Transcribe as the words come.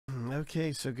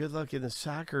Okay, so good luck in the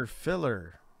soccer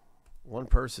filler. One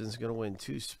person's going to win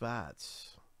 2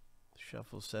 spots.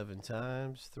 Shuffle 7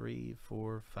 times. 3,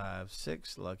 4, 5,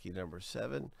 6. Lucky number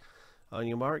 7. On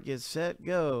your mark, get set,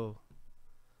 go.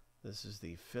 This is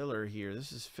the filler here.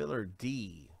 This is filler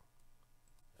D.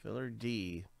 Filler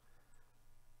D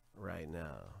right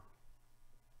now.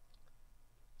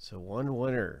 So one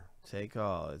winner, take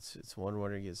all. It's one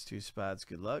winner gets 2 spots.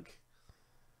 Good luck.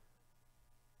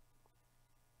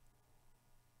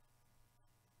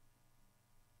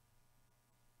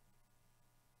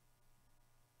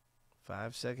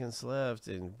 Five seconds left,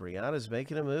 and Brianna's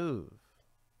making a move.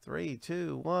 3,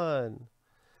 2, 1.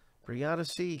 Brianna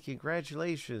C.,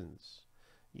 congratulations.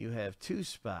 You have 2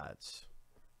 spots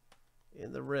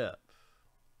in the rip.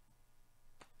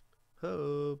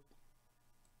 Hope.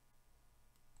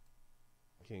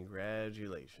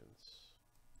 Congratulations.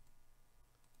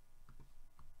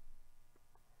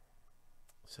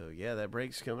 So, yeah, that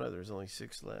break's coming up. There's only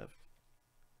 6 left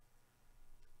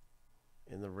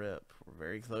in the rip. We're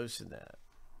very close in that.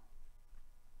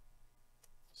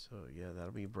 So, yeah,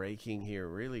 that'll be breaking here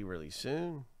really, really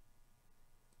soon.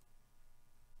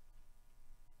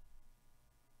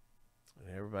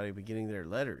 And everybody be getting their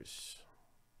letters.